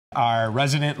Our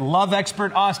resident love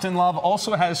expert, Austin Love,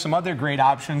 also has some other great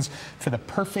options for the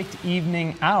perfect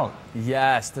evening out.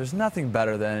 Yes, there's nothing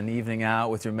better than an evening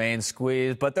out with your main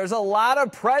squeeze, but there's a lot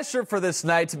of pressure for this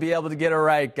night to be able to get it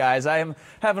right, guys. I am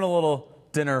having a little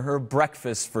dinner or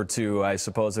breakfast for two, I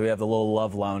suppose. We have the little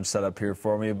love lounge set up here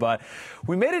for me, but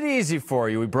we made it easy for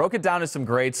you. We broke it down to some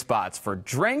great spots for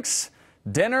drinks,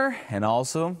 dinner, and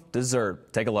also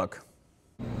dessert. Take a look.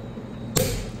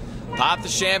 Pop the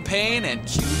champagne and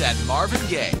cue that Marvin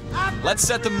Gaye. Let's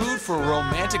set the mood for a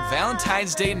romantic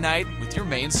Valentine's Day night with your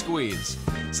main squeeze.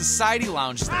 Society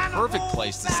Lounge is the perfect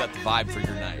place to set the vibe for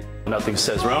your night. Nothing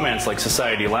says romance like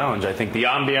Society Lounge. I think the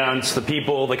ambiance, the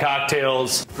people, the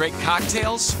cocktails. Great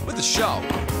cocktails with a show.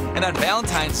 And on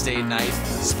Valentine's Day night,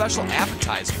 special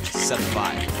appetizers to set the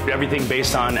vibe. Everything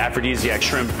based on aphrodisiac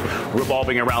shrimp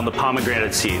revolving around the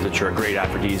pomegranate seeds, which are a great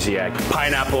aphrodisiac.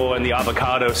 Pineapple and the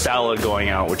avocado salad going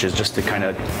out, which is just to kind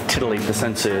of titillate the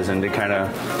senses and to kind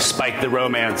of spike the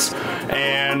romance.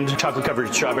 And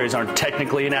chocolate-covered strawberries aren't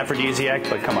technically an aphrodisiac,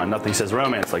 but come on, nothing says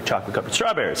romance like chocolate-covered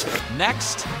strawberries.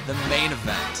 Next, the main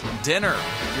event, dinner.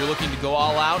 If you're looking to go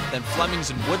all out, then Fleming's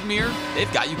and Woodmere,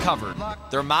 they've got you covered.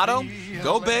 Their motto,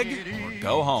 go big or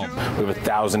go home. We have a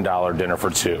 $1,000 dinner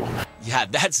for two. Yeah,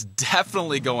 that's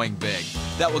definitely going big.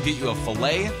 That will get you a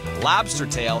filet, lobster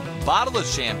tail, bottle of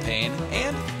champagne,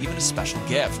 and even a special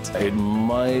gift. It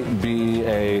might be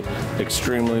a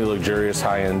extremely luxurious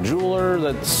high-end jeweler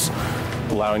that's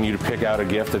allowing you to pick out a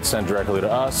gift that's sent directly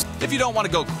to us. If you don't want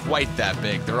to go quite that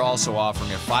big, they're also offering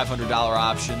a $500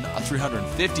 option, a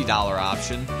 $350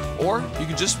 option, or you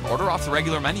can just order off the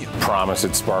regular menu. Promise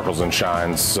it sparkles and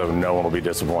shines, so no one will be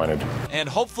disappointed. And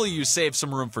hopefully you save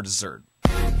some room for dessert.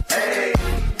 At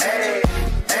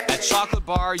Chocolate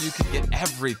Bar, you can get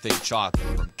everything chocolate,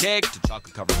 from cake to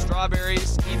chocolate-covered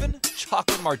strawberries, even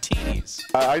chocolate martinis.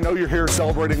 I know you're here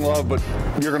celebrating love, but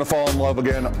you're going to fall in love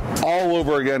again, all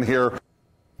over again here.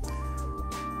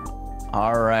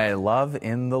 All right, love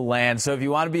in the land. So if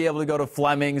you want to be able to go to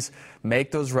Fleming's, make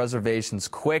those reservations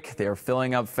quick. They are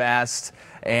filling up fast.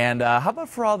 And how about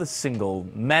for all the single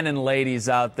men and ladies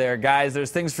out there? Guys,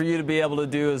 there's things for you to be able to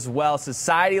do as well.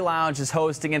 Society Lounge is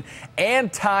hosting an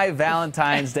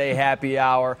anti-Valentine's Day happy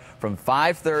hour from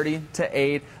 5:30 to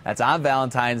 8. That's on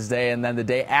Valentine's Day. And then the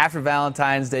day after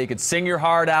Valentine's Day, you could sing your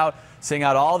heart out. Sing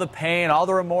out all the pain, all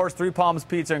the remorse. Three Palms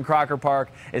Pizza in Crocker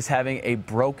Park is having a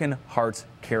broken heart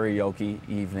karaoke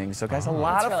evening. So, guys, a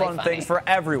lot of fun things for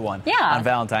everyone on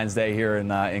Valentine's Day here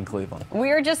in Cleveland. We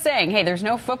were just saying, hey, there's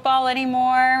no football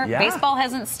anymore. Yeah. Baseball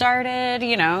hasn't started.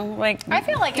 You know, like I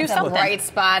feel like it's a bright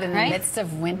spot in the midst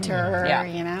of winter. Yeah.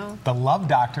 You know, The Love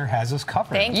Doctor has us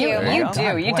covered. Thank you. You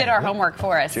do. You did our homework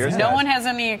for us. Cheers, no guys. one has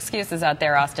any excuses out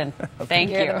there, Austin.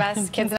 Thank you. You're the best. Kids.